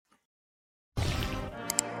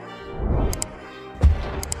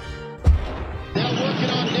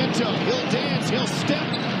Toronto. He'll dance, he'll step,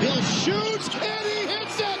 he'll shoot, and he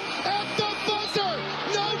hits it at the buzzer.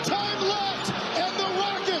 No time left, and the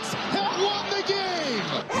Rockets have won the game.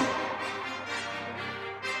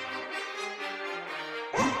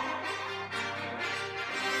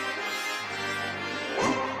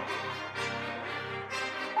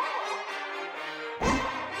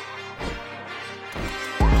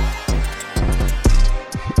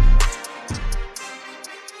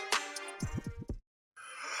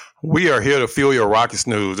 We are here to fuel your Rockets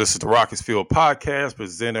news. This is the Rockets Fuel podcast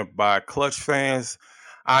presented by Clutch Fans.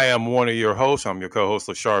 I am one of your hosts. I'm your co-host,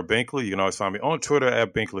 Lachard Binkley. You can always find me on Twitter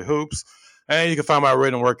at Binkley Hoops. And you can find my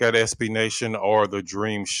written work at SB Nation or The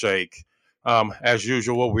Dream Shake. As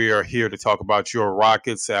usual, we are here to talk about your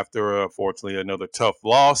Rockets after, unfortunately, another tough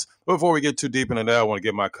loss. Before we get too deep into that, I want to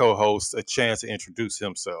give my co-host a chance to introduce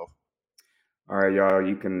himself. All right, y'all.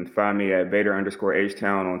 You can find me at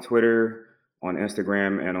Vader_H-Town on Twitter, on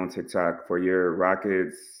Instagram, and on TikTok for your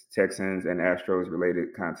Rockets, Texans, and Astros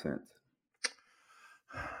related content.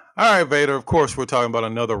 All right, Vader. Of course, we're talking about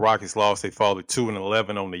another Rockets loss. They fall to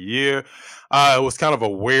 2-11 on the year. It was kind of a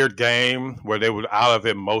weird game where they were out of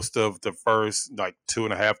it most of the first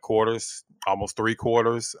 2.5 quarters, almost 3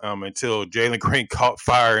 quarters, until Jalen Green caught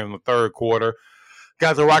fire in the third quarter.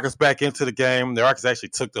 Got the Rockets back into the game. The Rockets actually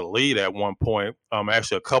took the lead at one point,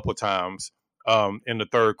 actually a couple of times in the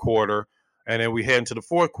third quarter. And then we head into the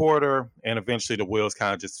fourth quarter, and eventually the wheels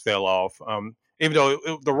kind of just fell off. Even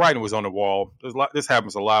though the writing was on the wall, this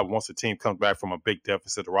happens a lot once the team comes back from a big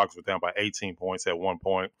deficit. The Rockets were down by 18 points at one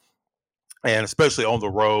point, and especially on the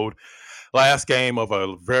road. Last game of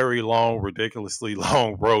a very long, ridiculously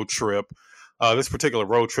long road trip. This particular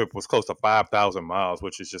road trip was close to 5,000 miles,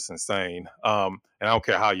 which is just insane. And I don't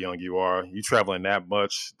care how young you are. You traveling that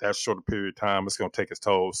much, that short a period of time, it's going to take its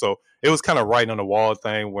toll. So it was kind of right on the wall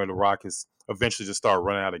thing where the Rockets eventually just started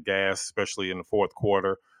running out of gas, especially in the fourth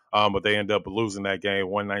quarter. But they ended up losing that game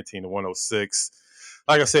 119-106.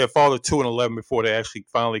 Like I said, fall to 2-11 before they actually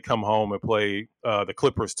finally come home and play the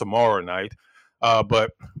Clippers tomorrow night.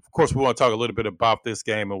 But, of course, we want to talk a little bit about this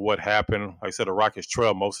game and what happened. Like I said, the Rockets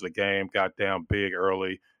trailed most of the game, got down big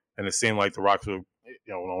early, and it seemed like the Rockets were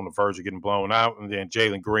on the verge of getting blown out. And then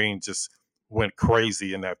Jalen Green just went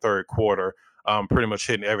crazy in that third quarter, pretty much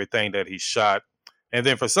hitting everything that he shot. And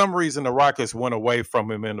then for some reason, the Rockets went away from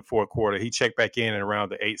him in the fourth quarter. He checked back in at around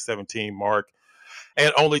the 8:17 mark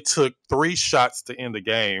and only took 3 shots to end the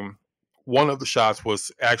game. One of the shots was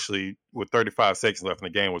actually with 35 seconds left in the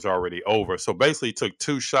game was already over. So basically he took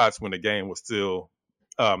 2 shots when the game was still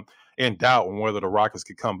in doubt on whether the Rockets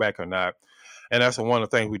could come back or not. And that's one of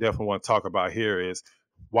the things we definitely want to talk about here is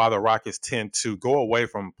why the Rockets tend to go away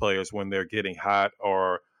from players when they're getting hot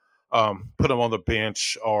or put them on the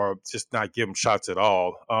bench or just not give them shots at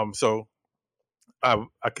all.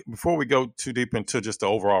 Before we go too deep into just the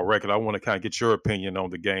overall record, I want to kind of get your opinion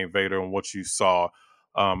on the game, Vader, and what you saw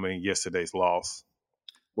in yesterday's loss.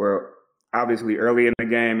 Well, obviously early in the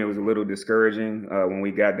game, it was a little discouraging. When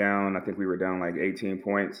we got down, I think we were down like 18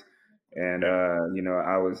 points. And,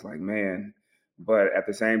 I was like, man. But at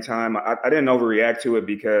the same time, I didn't overreact to it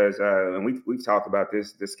because, and we've talked about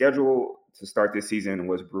this, the schedule to start this season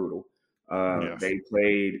was brutal. Yes. They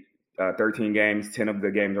played 13 games, 10 of the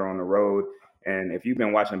games are on the road. And if you've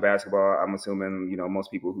been watching basketball, I'm assuming, most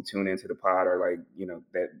people who tune into the pod are like,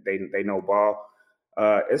 that they know ball.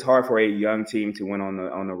 It's hard for a young team to win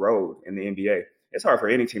on the road in the NBA. It's hard for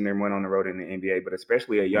any team to win on the road in the NBA, but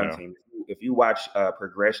especially a young team. If you watch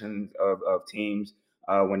progressions of teams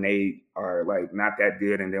when they are like not that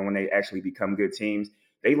good, and then when they actually become good teams,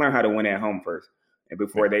 they learn how to win at home first, and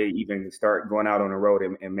before they even start going out on the road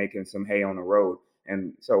and making some hay on the road.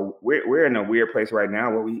 And so we're in a weird place right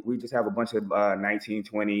now where we just have a bunch of 19,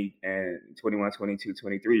 20, and 21, 22,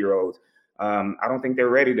 23-year-olds. I don't think they're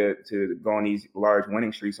ready to go on these large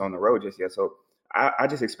winning streaks on the road just yet. So I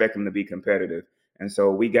just expect them to be competitive. And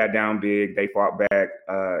so we got down big. They fought back.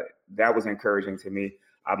 That was encouraging to me.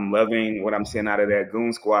 I'm loving what I'm seeing out of that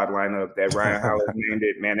Goon Squad lineup that Ryan Howard named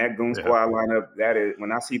it. Man, that Goon Squad lineup, that is,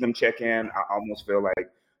 when I see them check in, I almost feel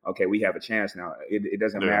like, okay, we have a chance now. It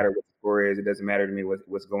doesn't matter what the score is. It doesn't matter to me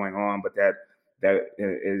what's going on. But that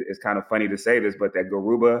is kind of funny to say this, but that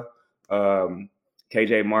Garuba,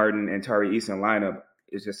 KJ Martin, and Tari Eason lineup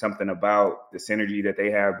is just something about the synergy that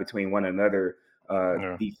they have between one another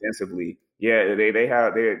defensively. Yeah,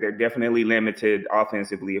 they're definitely limited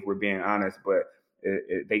offensively if we're being honest, but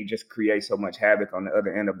they just create so much havoc on the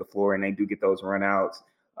other end of the floor, and they do get those runouts.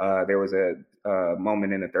 There was a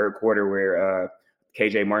moment in the third quarter where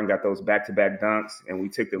KJ Martin got those back-to-back dunks, and we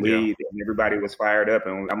took the lead, and everybody was fired up,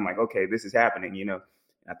 and I'm like, okay, this is happening,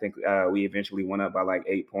 I think we eventually went up by like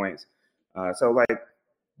 8 points. So like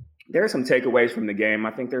there are some takeaways from the game.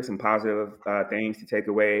 I think there's some positive things to take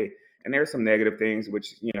away, and there's some negative things,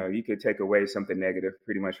 which you could take away something negative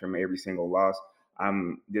pretty much from every single loss.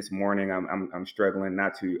 This morning I'm struggling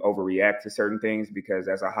not to overreact to certain things because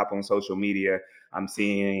as I hop on social media, I'm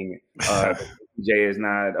seeing Jay is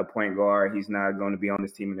not a point guard. He's not going to be on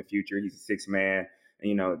this team in the future. He's a sixth man.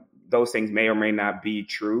 And, those things may or may not be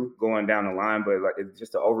true going down the line, but like it's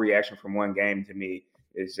just an overreaction from one game to me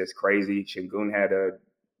is just crazy. Şengün had a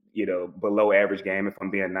below average game. If I'm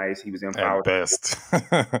being nice, he was in foul at best.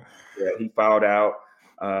 Yeah, he fouled out.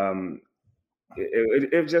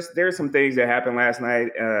 It just there's some things that happened last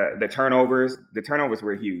night. The turnovers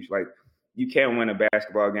were huge. Like you can't win a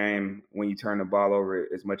basketball game when you turn the ball over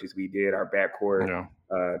as much as we did. Our backcourt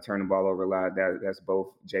turned the ball over a lot. That's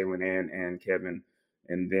both Jalen and Kevin.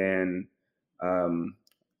 And then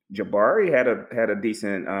Jabari had a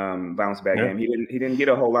decent bounce back game. He didn't get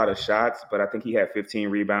a whole lot of shots, but I think he had 15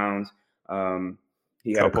 rebounds.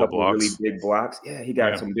 He had a couple of really big blocks. Yeah, he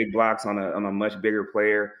got some big blocks on a much bigger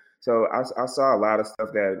player. So I saw a lot of stuff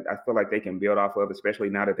that I feel like they can build off of, especially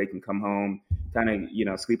now that they can come home, kind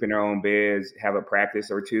of sleep in their own beds, have a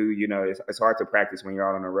practice or two. It's hard to practice when you're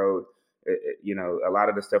out on the road. A lot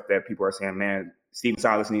of the stuff that people are saying, man, Steven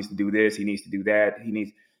Silas needs to do this, he needs to do that,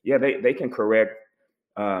 they can correct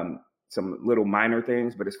some little minor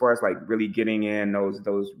things, but as far as like really getting in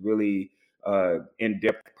those really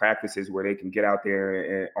in-depth practices where they can get out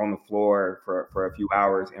there on the floor for a few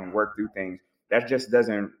hours and work through things, that just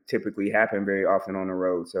doesn't typically happen very often on the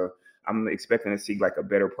road. So I'm expecting to see like a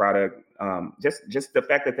better product. Just the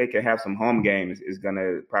fact that they can have some home games is going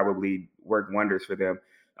to probably work wonders for them.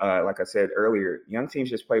 Like I said earlier, young teams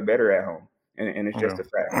just play better at home, and it's just a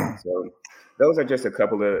fact. So those are just a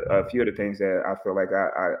few of the things that I feel like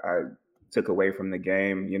I took away from the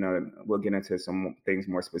game. We'll get into some things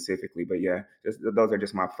more specifically, but yeah, those are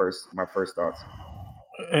just my first thoughts.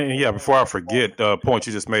 And yeah, before I forget, the point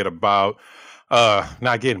you just made about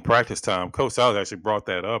not getting practice time, Coach Silas actually brought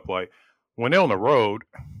that up. Like when they're on the road,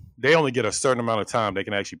 they only get a certain amount of time they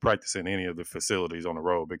can actually practice in any of the facilities on the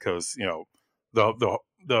road because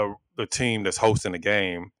the team that's hosting the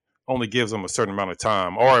game only gives them a certain amount of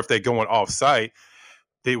time. Or if they're going off site,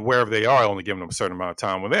 wherever they are, only giving them a certain amount of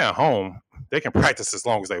time. When they're at home, they can practice as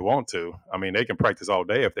long as they want to. I mean, they can practice all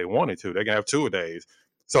day if they wanted to. They can have 2 days.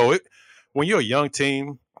 So when you're a young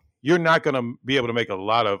team, you're not going to be able to make a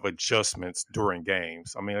lot of adjustments during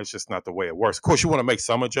games. I mean, it's just not the way it works. Of course, you want to make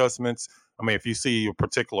some adjustments. I mean, if you see a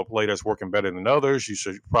particular play that's working better than others, you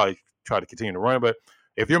should probably try to continue to run it. But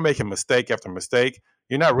if you're making mistake after mistake,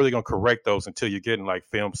 you're not really going to correct those until you're getting like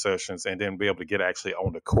film sessions and then be able to get actually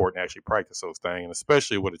on the court and actually practice those things. And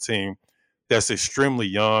especially with a team that's extremely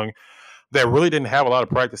young, that really didn't have a lot of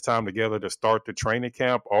practice time together to start the training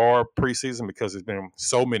camp or preseason because there's been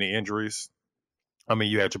so many injuries. I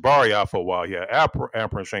mean, you had Jabari out for a while. You had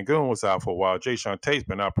Alperen Şengün was out for a while. Jae'Sean Tate's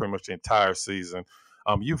been out pretty much the entire season.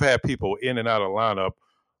 You've had people in and out of lineup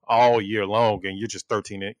all year long, and you're just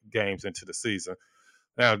 13 games into the season.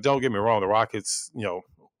 Now, don't get me wrong. The Rockets,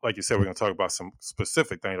 like you said, we're going to talk about some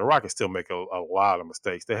specific things. The Rockets still make a lot of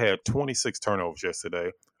mistakes. They had 26 turnovers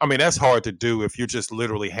yesterday. I mean, that's hard to do if you're just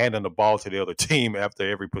literally handing the ball to the other team after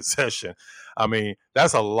every possession. I mean,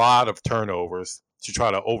 that's a lot of turnovers to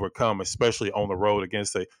try to overcome, especially on the road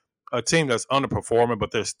against a team that's underperforming,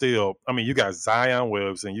 but they're still, I mean, you got Zion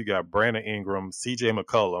Williamson, you got Brandon Ingram, C.J.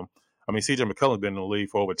 McCollum. I mean, C.J. McCollum's been in the league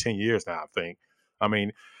for over 10 years now, I think. I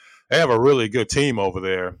mean, they have a really good team over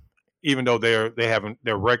there, even though their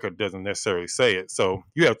record doesn't necessarily say it. So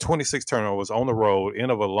you have 26 turnovers on the road,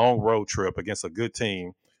 end of a long road trip against a good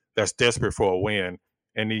team that's desperate for a win,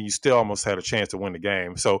 and then you still almost had a chance to win the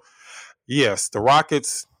game. So, yes, the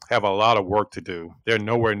Rockets have a lot of work to do. They're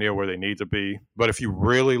nowhere near where they need to be. But if you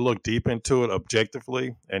really look deep into it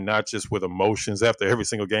objectively and not just with emotions after every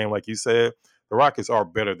single game, like you said, the Rockets are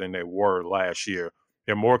better than they were last year.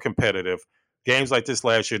 They're more competitive. Games like this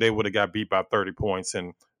last year, they would have got beat by 30 points,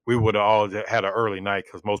 and we would have all had an early night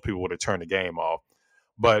because most people would have turned the game off.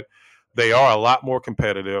 But they are a lot more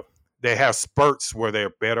competitive. They have spurts where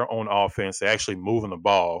they're better on offense. They're actually moving the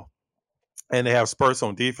ball. And they have spurts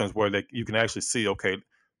on defense where you can actually see, okay,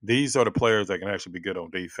 these are the players that can actually be good on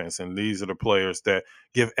defense, and these are the players that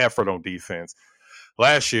give effort on defense.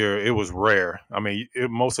 Last year, it was rare. I mean,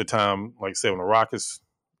 most of the time, like I said, when the Rockets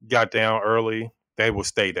got down early, they would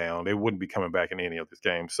stay down. They wouldn't be coming back in any of this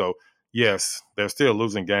game. So, yes, they're still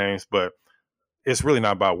losing games, but it's really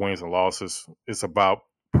not about wins and losses. It's about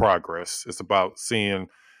progress. It's about seeing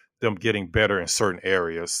them getting better in certain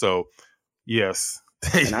areas. So, yes,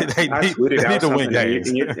 And I They tweeted need out to win something, and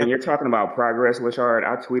games. You're talking about progress, Lachard.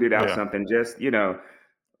 I tweeted out Yeah. something just,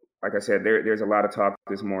 like I said, there's a lot of talk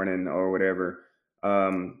this morning or whatever.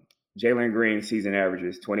 Jalen Green season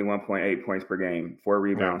averages 21.8 points per game, 4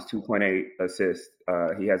 rebounds, 2.8 assists.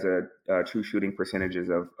 He has a true shooting percentages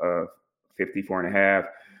of 54.5.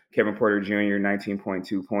 Kevin Porter Jr.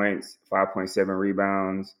 19.2 points, 5.7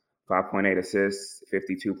 rebounds, 5.8 assists,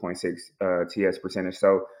 52.6 TS percentage.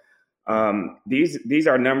 So these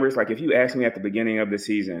are numbers. Like if you asked me at the beginning of the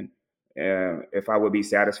season if I would be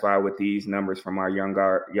satisfied with these numbers from our young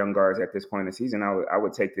guards at this point in the season, I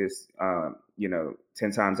would take this 10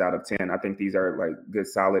 times out of 10. I think these are like good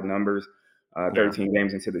solid numbers. 13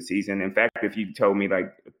 games into the season. In fact, if you told me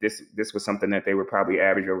like this was something that they would probably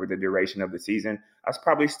average over the duration of the season, I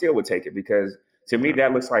probably still would take it, because to me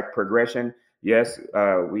that looks like progression. Yes,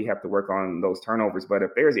 we have to work on those turnovers, but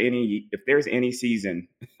if there's any season,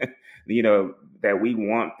 that we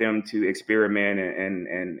want them to experiment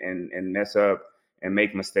and mess up and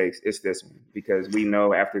make mistakes, it's this one, because we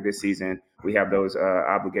know after this season we have those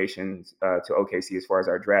obligations to OKC as far as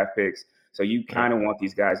our draft picks. So you kind of want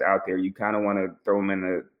these guys out there. You kind of want to throw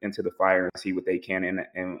them into the fire and see what they can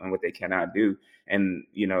and what they cannot do. And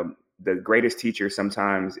the greatest teacher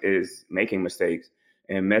sometimes is making mistakes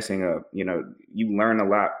and messing up. You learn a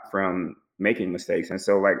lot from making mistakes. And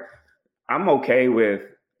so, like, I'm okay with,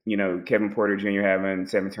 Kevin Porter Jr. having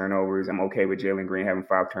 7 turnovers. I'm okay with Jalen Green having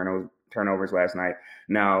 5 turnovers last night.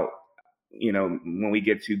 Now, when we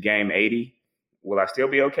get to game 80, will I still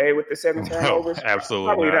be okay with the 7 turnovers? No,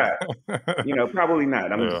 absolutely probably not. Probably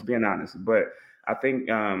not. I'm just being honest. But I think,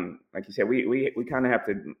 like you said, we kind of have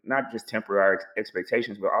to not just temper our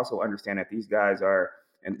expectations, but also understand that these guys are,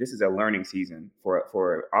 and this is a learning season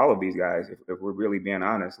for all of these guys. If we're really being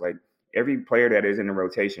honest, like every player that is in the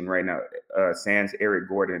rotation right now, sans Eric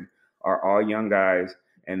Gordon, are all young guys,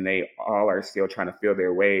 and they all are still trying to feel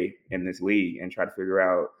their way in this league and try to figure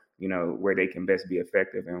out, where they can best be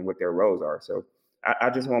effective and what their roles are. So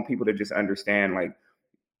I just want people to just understand, like,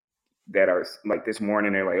 that are like this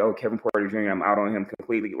morning, they're like, oh, Kevin Porter Jr., I'm out on him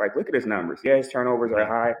completely. Like, look at his numbers. Yeah, his turnovers are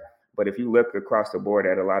high, but if you look across the board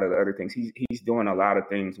at a lot of the other things, he's doing a lot of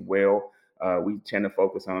things well. We tend to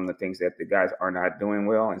focus on the things that the guys are not doing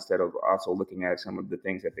well instead of also looking at some of the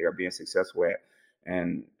things that they are being successful at.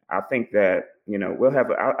 And I think that, we'll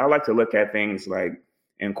have, I like to look at things like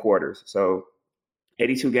in quarters. So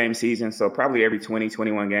 82 game season. So probably every 20,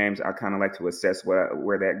 21 games, I kind of like to assess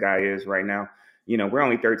where that guy is right now. We're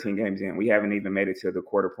only 13 games in. We haven't even made it to the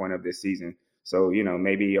quarter point of this season. So,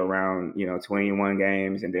 maybe around, 21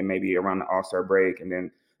 games, and then maybe around the All-Star break. And then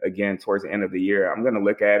again, towards the end of the year, I'm going to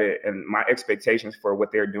look at it, and my expectations for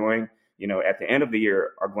what they're doing, at the end of the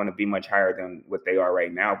year are going to be much higher than what they are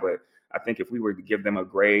right now. But I think if we were to give them a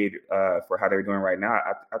grade for how they're doing right now,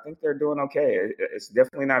 I think they're doing okay. It's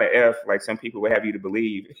definitely not an F like some people would have you to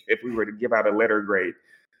believe if we were to give out a letter grade.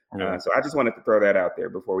 So I just wanted to throw that out there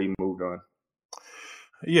before we moved on.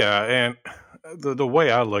 Yeah, and the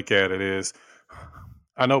way I look at it is,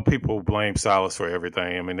 I know people blame Silas for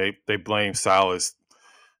everything. I mean, they blame Silas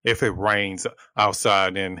if it rains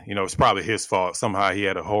outside, then it's probably his fault. Somehow he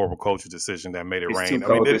had a horrible coaching decision that made it rain. It's too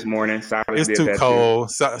cold this morning. Silas it's too cold.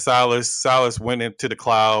 Silas went into the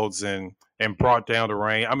clouds and brought down the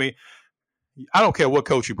rain. I mean, I don't care what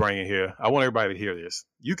coach you bring in here. I want everybody to hear this.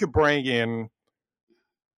 You could bring in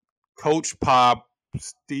Coach Pop,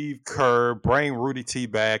 Steve Kerr, bring Rudy T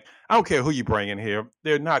back. I don't care who you bring in here.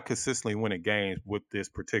 They're not consistently winning games with this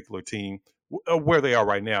particular team where they are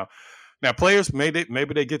right now. Now, players, maybe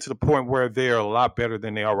they get to the point where they're a lot better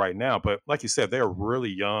than they are right now. But like you said, they're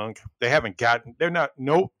really young. Other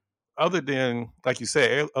than, like you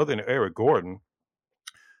said, other than Eric Gordon,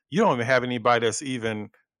 you don't even have anybody that's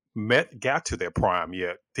even got to their prime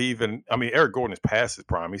yet. Eric Gordon is past his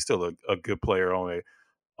prime. He's still a good player on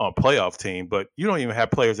a playoff team, but you don't even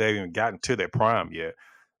have players that haven't even gotten to their prime yet.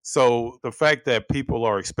 So the fact that people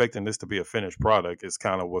are expecting this to be a finished product is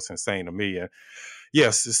kind of what's insane to me. And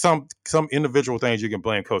yes, some individual things you can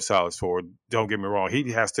blame Coach Silas for. Don't get me wrong.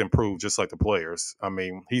 He has to improve just like the players. I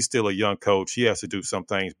mean, he's still a young coach. He has to do some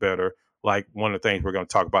things better, like one of the things we're going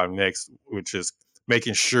to talk about next, which is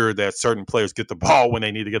making sure that certain players get the ball when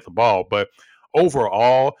they need to get the ball. But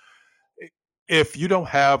overall, if you don't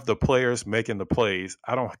have the players making the plays,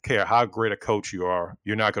 I don't care how great a coach you are,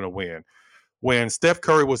 you're not going to win. When Steph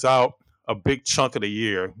Curry was out a big chunk of the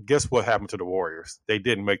year, guess what happened to the Warriors? They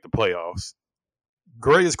didn't make the playoffs.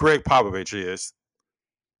 Great as Greg Popovich is,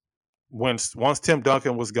 once Tim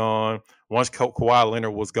Duncan was gone, once Kawhi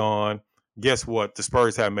Leonard was gone, guess what? The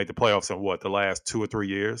Spurs haven't made the playoffs in the last 2 or 3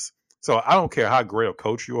 years? So I don't care how great a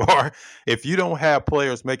coach you are. If you don't have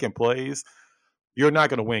players making plays, you're not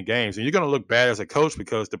going to win games. And you're going to look bad as a coach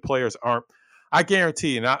because the players aren't. I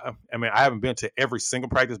guarantee, and I mean, I haven't been to every single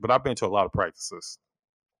practice, but I've been to a lot of practices.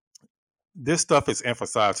 This stuff is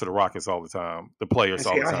emphasized to the Rockets all the time, the And players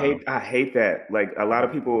all see, the time. I hate that. Like a lot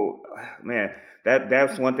of people, man,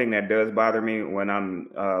 that's one thing that does bother me when I'm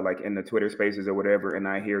like in the Twitter spaces or whatever, and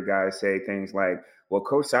I hear guys say things like, "Well,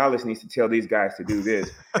 Coach Silas needs to tell these guys to do this,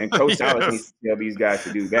 and Coach Silas needs Yes. to tell these guys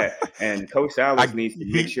to do that, and Coach Silas needs to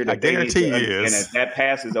make sure I that they need to guarantee he understand is. that that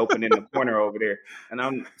pass is open in the corner over there." And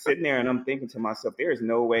I'm sitting there and I'm thinking to myself, there is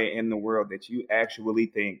no way in the world that you actually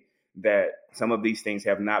think that some of these things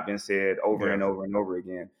have not been said over Yeah. and over and over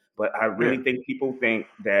again. But I Yeah. really think people think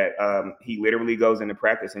that he literally goes into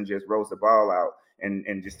practice and just rolls the ball out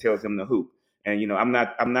and just tells them to hoop. And I'm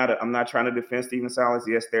not trying to defend Steven Silas.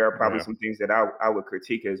 Yes, there are probably Yeah. some things that I would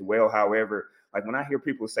critique as well. However, like when I hear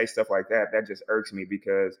people say stuff like that, that just irks me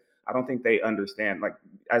because I don't think they understand. Like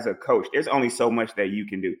as a coach, there's only so much that you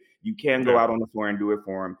can do. You can go Yeah. out on the floor and do it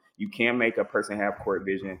for them. You can't make a person have court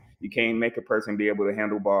vision. You can't make a person be able to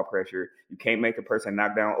handle ball pressure. You can't make a person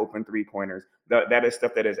knock down open 3-pointers. That is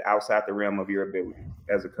stuff that is outside the realm of your ability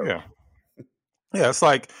as a coach. Yeah. Yeah, it's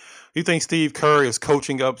like you think Steve Curry is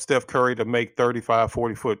coaching up Steph Curry to make 35,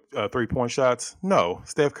 40-foot three-point shots? No,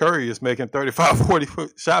 Steph Curry is making 35,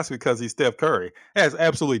 40-foot shots because he's Steph Curry. It has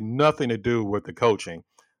absolutely nothing to do with the coaching.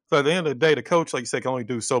 So at the end of the day, the coach, like you said, can only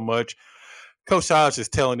do so much. Coach Silas is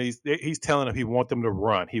he's telling them he wants them to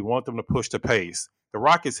run. He wants them to push the pace. The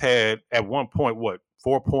Rockets had at one point,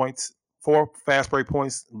 4 fast break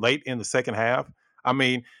points late in the second half. I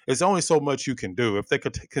mean, it's only so much you can do. If they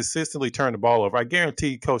could consistently turn the ball over, I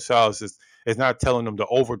guarantee Coach Silas is not telling them to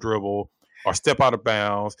over dribble or step out of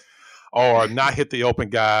bounds or not hit the open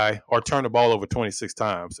guy or turn the ball over 26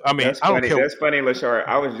 times. I mean, That's I don't funny. care. That's funny, Lachard.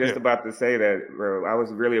 I was just Yeah. about to say that, bro. I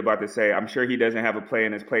was really about to say, I'm sure he doesn't have a play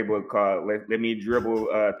in his playbook called let me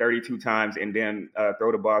dribble 32 times and then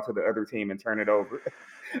throw the ball to the other team and turn it over.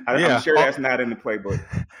 I'm Yeah. sure that's not in the playbook.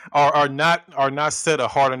 Are not set a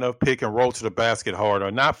hard enough pick and roll to the basket hard,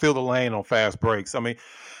 or not fill the lane on fast breaks. I mean,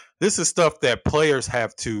 this is stuff that players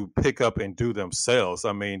have to pick up and do themselves.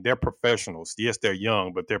 I mean, they're professionals. Yes, they're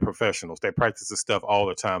young, but they're professionals. They practice this stuff all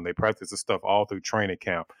the time. They practice this stuff all through training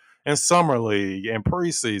camp and summer league and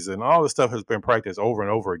preseason. All this stuff has been practiced over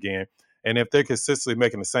and over again. And if they're consistently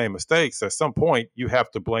making the same mistakes, at some point you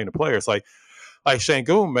have to blame the players. Like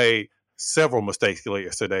Şengün made several mistakes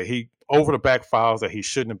yesterday. He over the back fouls that he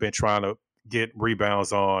shouldn't have been trying to get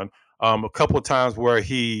rebounds on. A couple of times where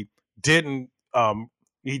didn't um,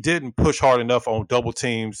 he didn't push hard enough on double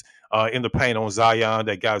teams in the paint on Zion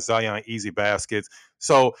that got Zion easy baskets.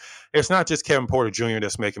 So it's not just Kevin Porter Jr.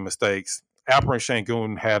 that's making mistakes. Alperen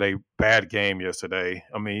Şengün had a bad game yesterday.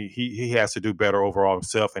 I mean, he has to do better overall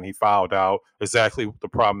himself, and he fouled out exactly the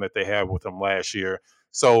problem that they had with him last year.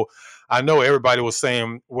 So I know everybody was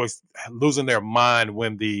losing their mind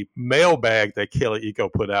when the mailbag that Kelly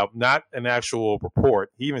Iko put out, not an actual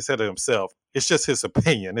report. He even said it himself. It's just his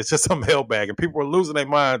opinion. It's just a mailbag, and people were losing their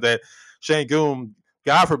mind that Şengün,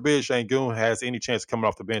 God forbid, Şengün has any chance of coming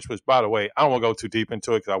off the bench. Which, by the way, I don't want to go too deep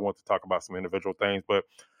into it because I want to talk about some individual things. But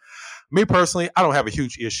me personally, I don't have a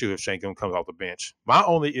huge issue if Şengün comes off the bench. My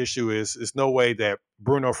only issue is no way that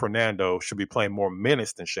Bruno Fernando should be playing more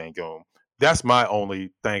minutes than Şengün. That's my only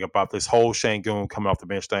thing about this whole Şengün coming off the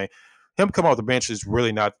bench thing. Him coming off the bench is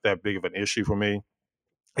really not that big of an issue for me.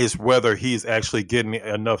 It's whether he's actually getting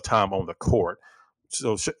enough time on the court.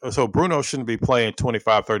 So Bruno shouldn't be playing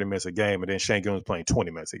 25, 30 minutes a game, and then Şengün is playing 20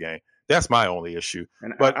 minutes a game. That's my only issue.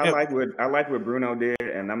 And But I like what Bruno did,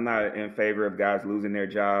 and I'm not in favor of guys losing their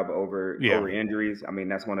job over injuries. I mean,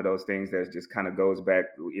 that's one of those things that just kind of goes back,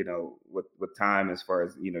 with time as far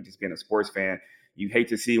as just being a sports fan. You hate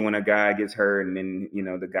to see when a guy gets hurt, and then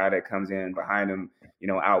the guy that comes in behind him,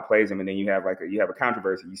 outplays him, and then you have a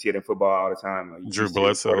controversy. You see it in football all the time. Drew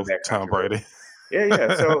Bledsoe, Tom Brady.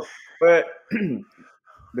 Yeah. So, but.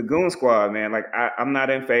 The Goon Squad, man. Like I'm not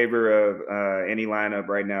in favor of any lineup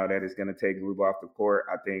right now that is going to take Garuba off the court.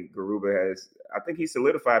 I think he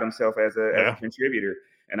solidified himself as a contributor,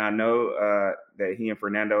 and I know that he and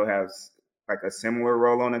Fernando have like a similar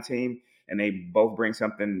role on the team, and they both bring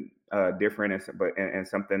something different and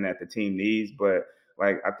something that the team needs. But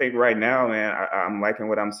like I think right now, man, I'm liking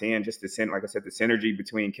what I'm seeing. Just like I said, the synergy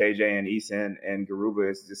between KJ and Eason and Garuba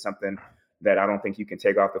is just something that I don't think you can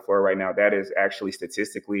take off the floor right now. That is actually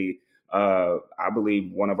statistically, I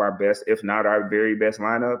believe, one of our best, if not our very best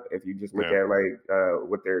lineup. If you just look at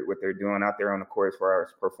what they're doing out there on the court as far as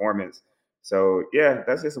performance. So yeah,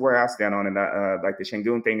 that's just where I stand on it. Like the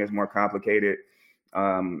Şengün thing is more complicated.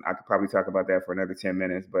 I could probably talk about that for another 10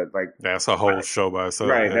 minutes, but like That's a whole show by itself.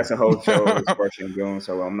 right, Yeah. that's a whole show, especially in Goon.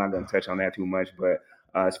 So I'm not going to touch on that too much. But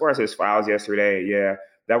as far as his fouls yesterday, yeah,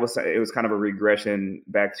 it was kind of a regression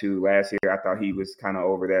back to last year. I thought he was kind of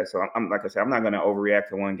over that. So I'm like I said, I'm not going to overreact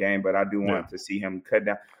to one game, but I do want to see him cut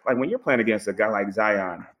down. Like when you're playing against a guy like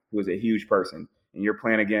Zion, who is a huge person, and you're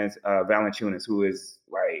playing against Valanciunas, who is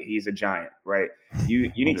like he's a giant, right? You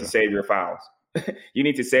need to save your fouls. You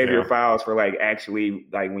need to save your fouls for like actually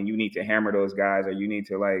like when you need to hammer those guys, or you need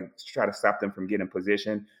to like try to stop them from getting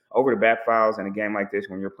position. Over the back fouls in a game like this,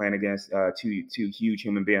 when you're playing against two huge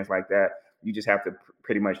human beings like that, you just have to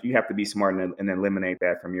you have to be smart and eliminate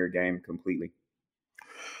that from your game completely.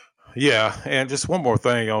 Yeah, and just one more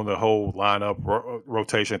thing on the whole lineup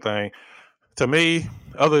rotation thing. To me,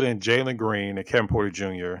 other than Jalen Green and Kevin Porter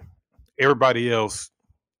Jr., everybody else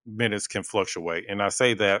minutes can fluctuate, and I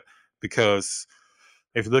say that because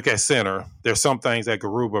if you look at center, there's some things that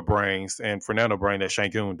Garuba brings and Fernando brings that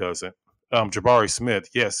Şengün doesn't. Jabari Smith,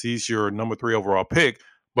 yes, he's your number 3 overall pick,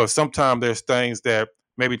 but sometimes there's things that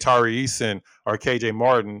maybe Tari Eason or KJ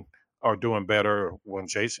Martin are doing better when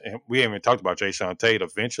we haven't even talked about Jason Tate.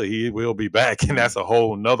 Eventually he will be back, and that's a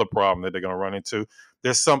whole nother problem that they're going to run into.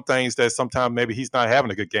 There's some things that sometimes maybe he's not having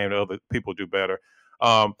a good game that other people do better.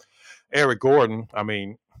 Eric Gordon, I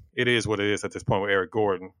mean, it is what it is at this point with Eric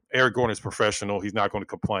Gordon. Eric Gordon is professional. He's not going to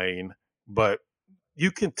complain. But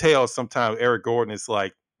you can tell sometimes Eric Gordon is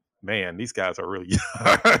like, man, these guys are really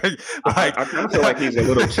I kind of feel like he's a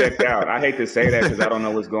little checked out. I hate to say that because I don't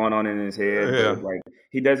know what's going on in his head. Yeah. But like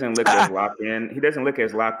he doesn't look as locked in. He doesn't look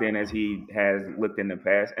as locked in as he has looked in the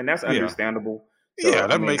past. And that's understandable. So,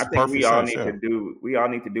 that makes perfect sense. We all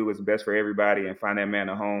need to do what's best for everybody and find that man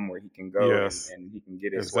a home where he can go and he can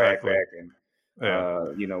get his swag back and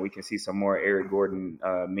we can see some more Eric Gordon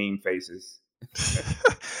meme faces.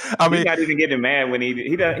 I mean, he's not even getting mad when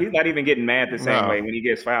he's not even getting mad the same way when he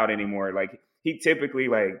gets fouled anymore. Like he typically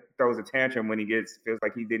like throws a tantrum when he feels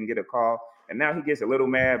like he didn't get a call, and now he gets a little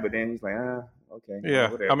mad, but then he's like, okay,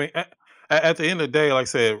 whatever. I mean, at the end of the day, like I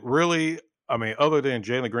said, really, I mean, other than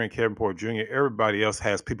Jalen Green, Kevin Porter Jr., everybody else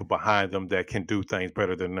has people behind them that can do things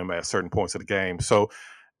better than them at certain points of the game. So,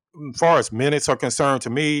 as far as minutes are concerned, to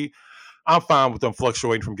me, I'm fine with them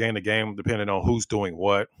fluctuating from game to game, depending on who's doing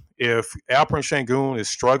what. If Alperen Şengün is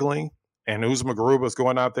struggling and Uzma Garuba is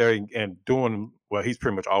going out there and doing, well, he's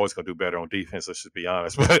pretty much always going to do better on defense, let's just be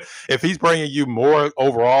honest. But if he's bringing you more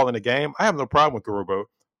overall in the game, I have no problem with Garuba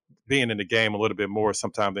being in the game a little bit more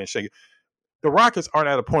sometimes than Şengün. The Rockets aren't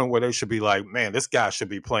at a point where they should be like, man, this guy should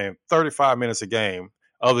be playing 35 minutes a game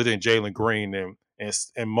other than Jalen Green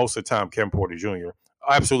and most of the time Kevin Porter Jr.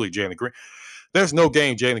 Absolutely Jalen Green. There's no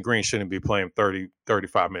game Jalen Green shouldn't be playing 30,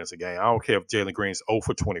 35 minutes a game. I don't care if Jalen Green's 0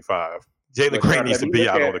 for 25. Jalen Green needs to be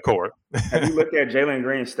out on the court. Have you looked at Jalen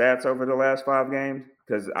Green's stats over the last 5 games?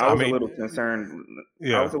 Because I was a little concerned.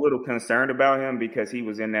 Yeah. I was a little concerned about him because he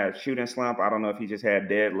was in that shooting slump. I don't know if he just had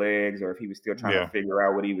dead legs or if he was still trying to figure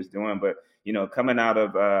out what he was doing. But, coming out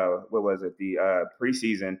of, the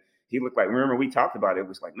preseason, he looked like, remember we talked about it,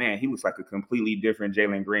 was like, man, he looks like a completely different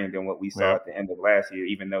Jalen Green than what we saw at the end of last year,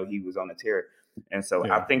 even though he was on a tear. And so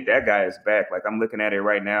I think that guy is back. Like I'm looking at it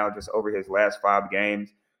right now, just over his last 5 games,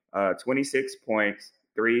 26 points,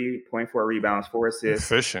 3.4 rebounds, 4 assists,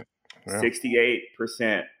 efficient,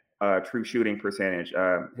 68% true shooting percentage.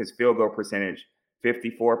 His field goal percentage,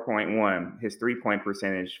 54.1. His 3-point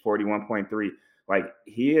percentage, 41.3. Like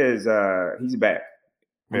he is, he's back.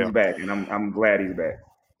 He's back, and I'm glad he's back.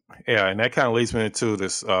 Yeah, and that kind of leads me into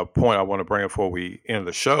this point I want to bring up before we end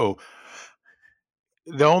the show.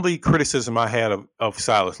 The only criticism I had of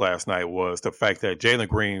Silas last night was the fact that Jalen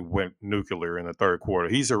Green went nuclear in the third quarter.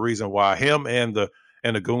 He's the reason why him and the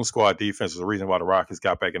Goon Squad defense is the reason why the Rockets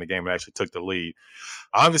got back in the game and actually took the lead.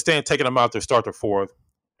 I understand taking him out to start the fourth.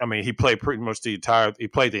 I mean, he played pretty much the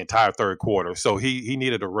entire third quarter, so he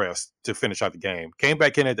needed a rest to finish out the game. Came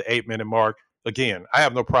back in at the 8-minute mark. Again, I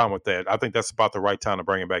have no problem with that. I think that's about the right time to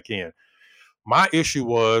bring him back in. My issue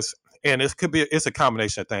was, and it's a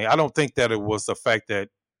combination of things. I don't think that it was the fact that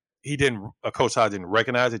Coach Hodge didn't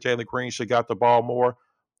recognize that Jalen Green should got the ball more,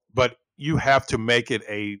 but you have to make it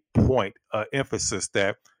a point, emphasis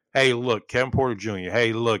that, hey, look, Kevin Porter Jr.,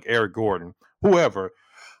 hey, look, Eric Gordon, whoever,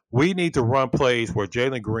 we need to run plays where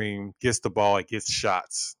Jalen Green gets the ball and gets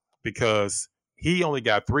shots because he only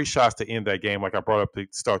got 3 shots to end that game, like I brought up to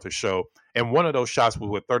start the show. And one of those shots was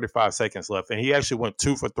with 35 seconds left. And he actually went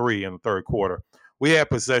 2 for 3 in the third quarter. We had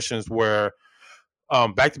possessions where,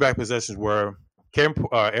 back-to-back possessions where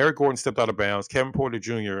Eric Gordon stepped out of bounds. Kevin Porter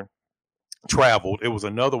Jr. traveled. It was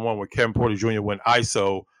another one where Kevin Porter Jr. went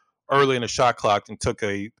ISO early in the shot clock and took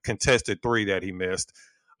a contested three that he missed.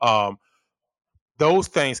 Those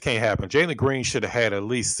things can't happen. Jalen Green should have had at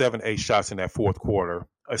least 7, 8 shots in that fourth quarter,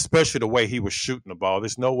 especially the way he was shooting the ball.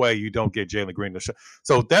 There's no way you don't get Jalen Green to shot.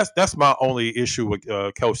 So that's my only issue with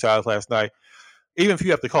Coach Silas last night. Even if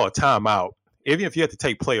you have to call a timeout, even if you have to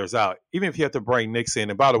take players out, even if you have to bring Knicks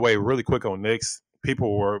in. And by the way, really quick on Knicks,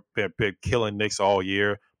 people were been killing Knicks all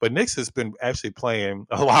year, but Knicks has been actually playing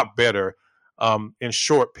a lot better in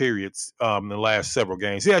short periods in the last several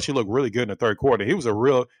games. He actually looked really good in the third quarter. He was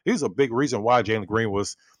a big reason why Jalen Green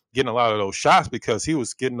was getting a lot of those shots, because he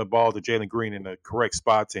was getting the ball to Jalen Green in the correct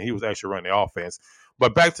spots, and he was actually running the offense.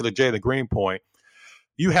 But back to the Jalen Green point,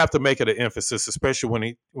 you have to make it an emphasis,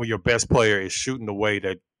 especially when your best player is shooting the way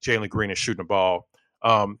that Jalen Green is shooting the ball.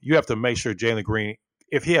 You have to make sure Jalen Green,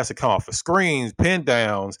 if he has to come off of screens, pin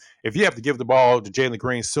downs, if you have to give the ball to Jalen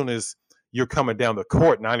Green as soon as you're coming down the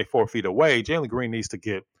court 94 feet away, Jalen Green needs to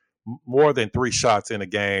get more than 3 shots in a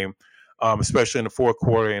game, especially in the fourth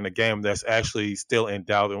quarter, in a game that's actually still in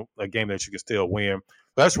doubt, a game that you can still win.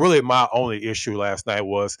 But that's really my only issue last night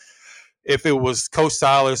was, if it was Coach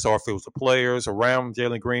Silas or if it was the players around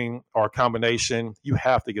Jalen Green or a combination, you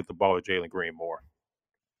have to get the ball to Jalen Green more.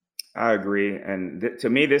 I agree. And to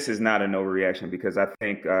me, this is not an overreaction, because I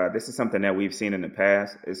think this is something that we've seen in the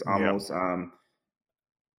past. It's almost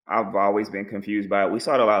I've always been confused by it. We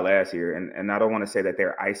saw it a lot last year, and I don't want to say that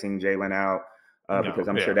they're icing Jalen out because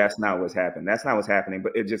I'm sure that's not what's happened. That's not what's happening.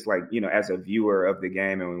 But it's just like, as a viewer of the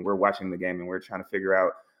game, and when we're watching the game and we're trying to figure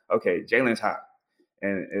out, okay, Jalen's hot.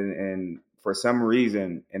 And for some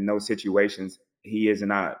reason, in those situations, he is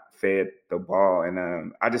not fed the ball.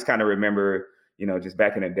 And I just kind of remember, just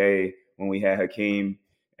back in the day when we had Hakeem,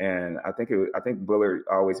 and I think Bullard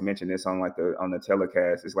always mentioned this on the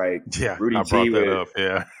telecast. It's like Rudy T would,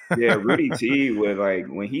 Rudy T would, like,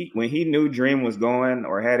 when he knew Dream was going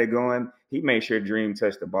or had it going, he made sure Dream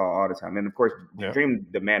touched the ball all the time. And of course, Dream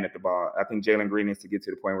demanded the ball. I think Jalen Green needs to get to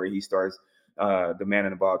the point where he starts demanding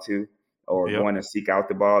the ball too, or going to seek out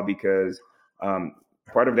the ball, because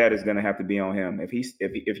part of that is going to have to be on him. If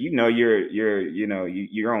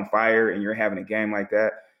you're on fire and you're having a game like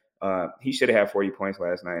that, he should have had 40 points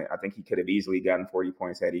last night. I think he could have easily gotten 40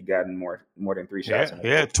 points had he gotten more than 3 shots.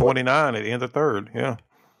 Yeah, 29 at the end of the third.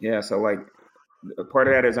 Yeah. So like, part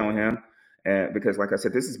of that is on him, because like I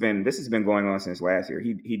said, this has been going on since last year.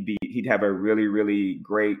 He'd have a really, really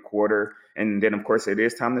great quarter, and then of course it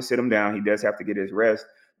is time to sit him down. He does have to get his rest,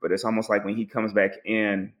 but it's almost like when he comes back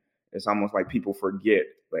in, it's almost like people forget,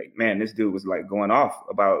 like, man, this dude was like going off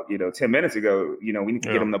about 10 minutes ago. We need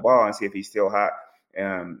to get him the ball and see if he's still hot.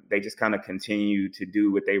 They just kind of continue to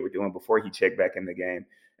do what they were doing before he checked back in the game.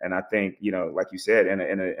 And I think, like you said,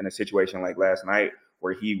 in a situation like last night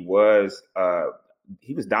where he was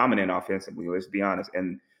dominant offensively, let's be honest,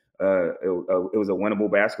 and it was a winnable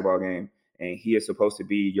basketball game, and he is supposed to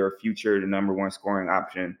be your future number one scoring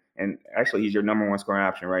option, and actually he's your number one scoring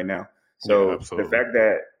option right now. So the fact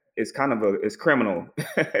that it's criminal.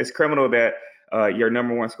 It's criminal that your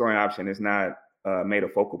number one scoring option is not made a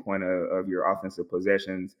focal point of your offensive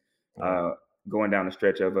possessions going down the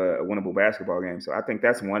stretch of a winnable basketball game. So I think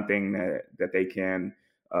that's one thing that they can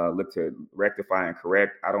look to rectify and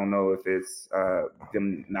correct. I don't know if it's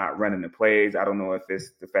them not running the plays. I don't know if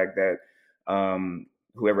it's the fact that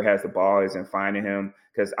whoever has the ball isn't finding him,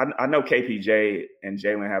 because I know KPJ and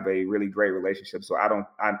Jalen have a really great relationship. So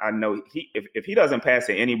I know if he doesn't pass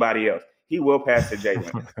to anybody else, he will pass to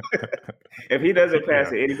Jalen. If he doesn't pass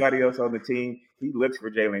to anybody else on the team, he looks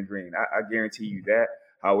for Jalen Green. I guarantee you that.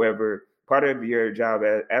 However, part of your job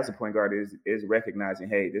as a point guard is recognizing,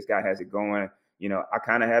 hey, this guy has it going. I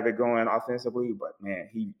kind of have it going offensively, but man,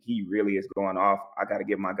 he really is going off. I got to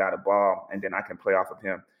give my guy the ball, and then I can play off of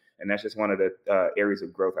him. And that's just one of the areas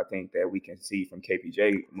of growth I think that we can see from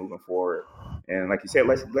KPJ moving forward. And like you said,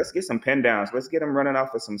 let's get some pin downs. Let's get him running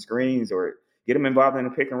off of some screens, or get him involved in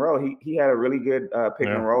a pick and roll. He had a really good pick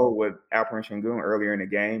and roll with Alperen Sengun earlier in the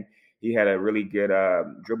game. He had a really good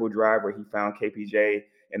dribble drive where he found KPJ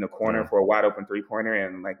in the corner for a wide open 3-pointer.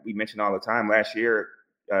 And like we mentioned all the time, last year,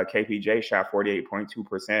 KPJ shot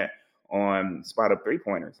 48.2% on spot up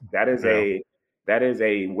 3-pointers. That is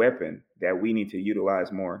a weapon that we need to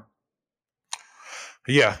utilize more.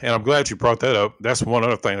 Yeah, and I'm glad you brought that up. That's one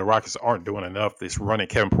other thing the Rockets aren't doing enough, is running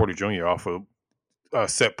Kevin Porter Jr. off of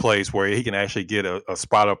set plays where he can actually get a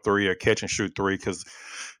spot up 3 or catch and shoot 3, because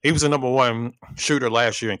he was the number one shooter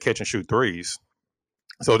last year in catch and shoot threes.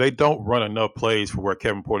 So they don't run enough plays for where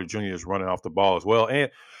Kevin Porter Jr. is running off the ball as well. And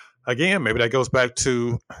again, maybe that goes back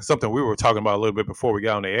to something we were talking about a little bit before we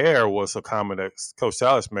got on the air, was a comment that Coach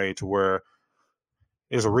Silas made, to where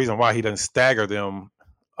there's a reason why he doesn't stagger them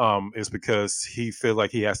is because he feels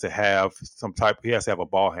like he has to have a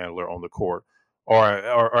ball handler on the court or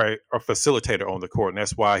a facilitator on the court, and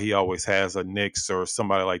that's why he always has a Knicks or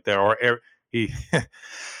somebody like that. Or he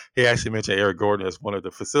he actually mentioned Eric Gordon as one of the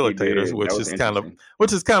facilitators, which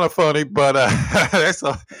is kind of funny, but that's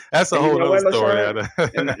a whole other story.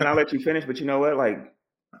 and I'll let you finish, but you know what, like.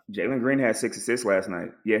 Jalen Green had 6 assists last night.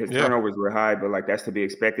 Yeah, his turnovers were high, but like that's to be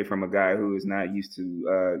expected from a guy who is not used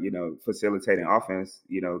to, facilitating offense,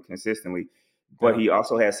 consistently. But he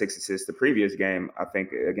also had 6 assists the previous game, I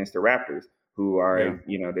think, against the Raptors, who are,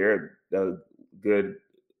 they're a good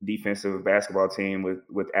defensive basketball team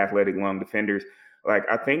with athletic, long defenders. Like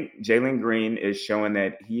I think Jalen Green is showing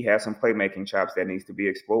that he has some playmaking chops that needs to be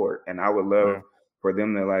explored, and I would love for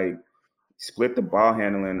them to split the ball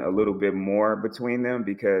handling a little bit more between them,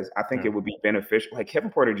 because I think it would be beneficial. Like Kevin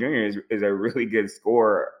Porter Jr. is a really good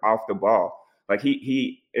scorer off the ball. Like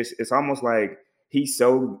it's almost like he's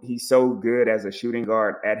so good as a shooting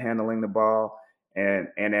guard at handling the ball and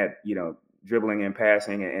at dribbling and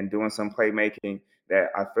passing and doing some playmaking that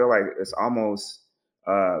I feel like it's almost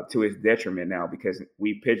to his detriment now, because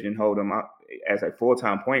we pigeonholed him as a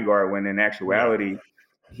full-time point guard when in actuality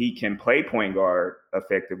he can play point guard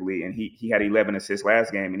effectively, and he had 11 assists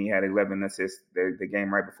last game, and he had 11 assists the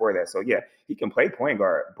game right before that. So, yeah, he can play point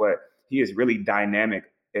guard, but he is really dynamic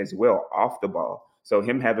as well off the ball. So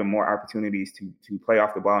him having more opportunities to play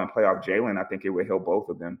off the ball and play off Jalen, I think it would help both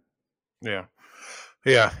of them. Yeah.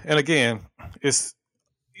 Yeah, and again, that's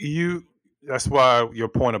why your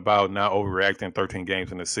point about not overreacting 13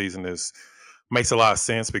 games in the season makes a lot of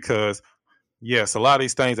sense, because, yes, a lot of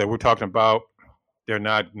these things that we're talking about, they're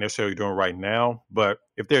not necessarily doing right now, but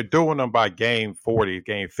if they're doing them by game 40,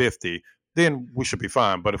 game 50, then we should be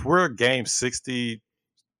fine. But if we're game 60,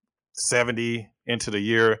 70 into the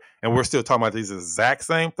year and we're still talking about these exact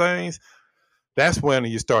same things, that's when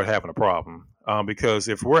you start having a problem. Because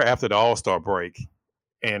if we're after the All-Star break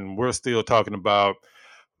and we're still talking about,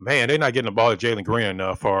 man, they're not getting the ball to Jalen Green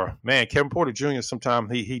enough, or, man, Kevin Porter Jr.,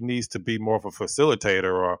 sometimes he needs to be more of a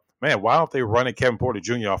facilitator, or, man, why aren't they running Kevin Porter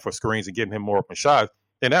Jr. off for screens and getting him more open shots?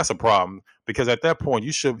 Then that's a problem, because at that point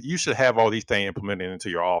you should have all these things implemented into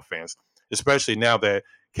your offense, especially now that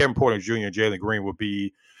Kevin Porter Jr. and Jalen Green will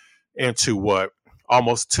be into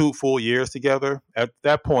almost 2 full years together. At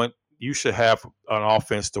that point, you should have an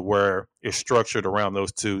offense to where it's structured around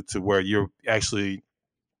those two, to where you're actually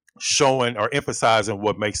showing or emphasizing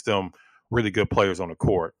what makes them really good players on the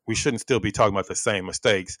court. We shouldn't still be talking about the same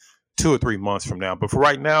mistakes 2 or 3 months from now. But for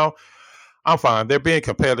right now, I'm fine. They're being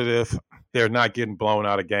competitive. They're not getting blown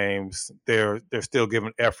out of games. They're still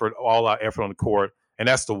giving all out effort on the court. And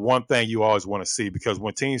that's the one thing you always want to see, because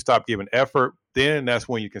when teams stop giving effort, then that's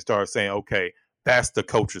when you can start saying, okay, that's the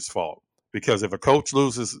coach's fault. Because if a coach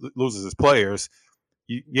loses his players,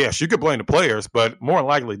 yes, you could blame the players, but more than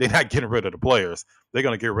likely they're not getting rid of the players. They're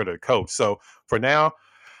going to get rid of the coach. So for now,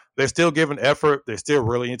 they're still giving effort. They're still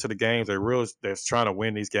really into the games. They're trying to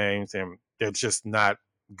win these games, and they're just not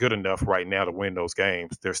good enough right now to win those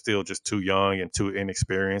games. They're still just too young and too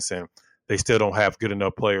inexperienced, and they still don't have good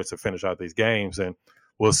enough players to finish out these games. And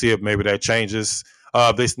we'll see if maybe that changes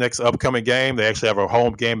this next upcoming game. They actually have a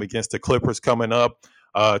home game against the Clippers coming up,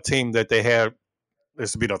 a team that they had.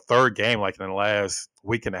 This will be the third game, like in the last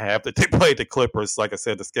week and a half, that they played the Clippers. Like I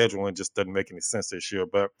said, the scheduling just doesn't make any sense this year,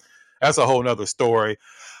 but that's a whole nother story.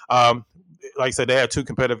 Like I said, they had 2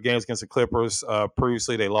 competitive games against the Clippers.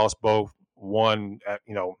 Previously, they lost both. One,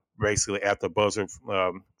 basically at the buzzer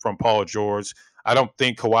from Paul George. I don't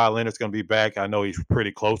think Kawhi Leonard's going to be back. I know he's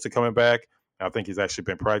pretty close to coming back. I think he's actually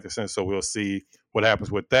been practicing, so we'll see what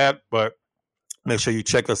happens with that. But make sure you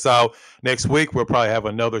check us out next week. We'll probably have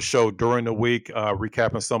another show during the week,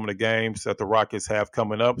 recapping some of the games that the Rockets have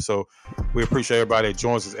coming up. So we appreciate everybody that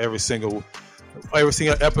joins us every single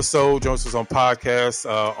episode. Joins us on podcasts,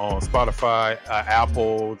 on Spotify,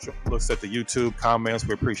 Apple, looks at the YouTube comments.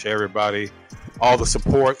 We appreciate everybody, all the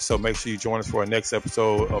support. So make sure you join us for our next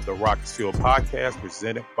episode of the Rockets Field Podcast,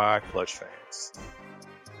 presented by Clutch Fans.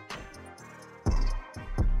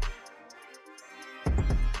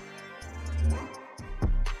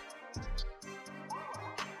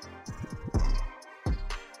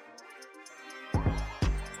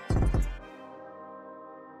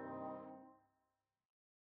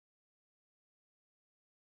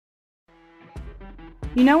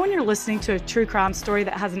 You know when you're listening to a true crime story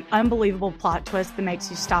that has an unbelievable plot twist that makes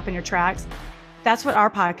you stop in your tracks? That's what our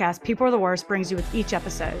podcast, People Are the Worst, brings you with each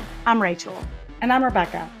episode. I'm Rachel. And I'm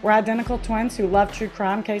Rebecca. We're identical twins who love true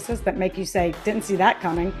crime cases that make you say, didn't see that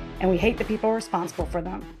coming, and we hate the people responsible for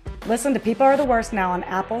them. Listen to People Are the Worst now on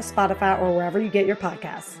Apple, Spotify, or wherever you get your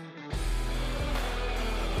podcasts.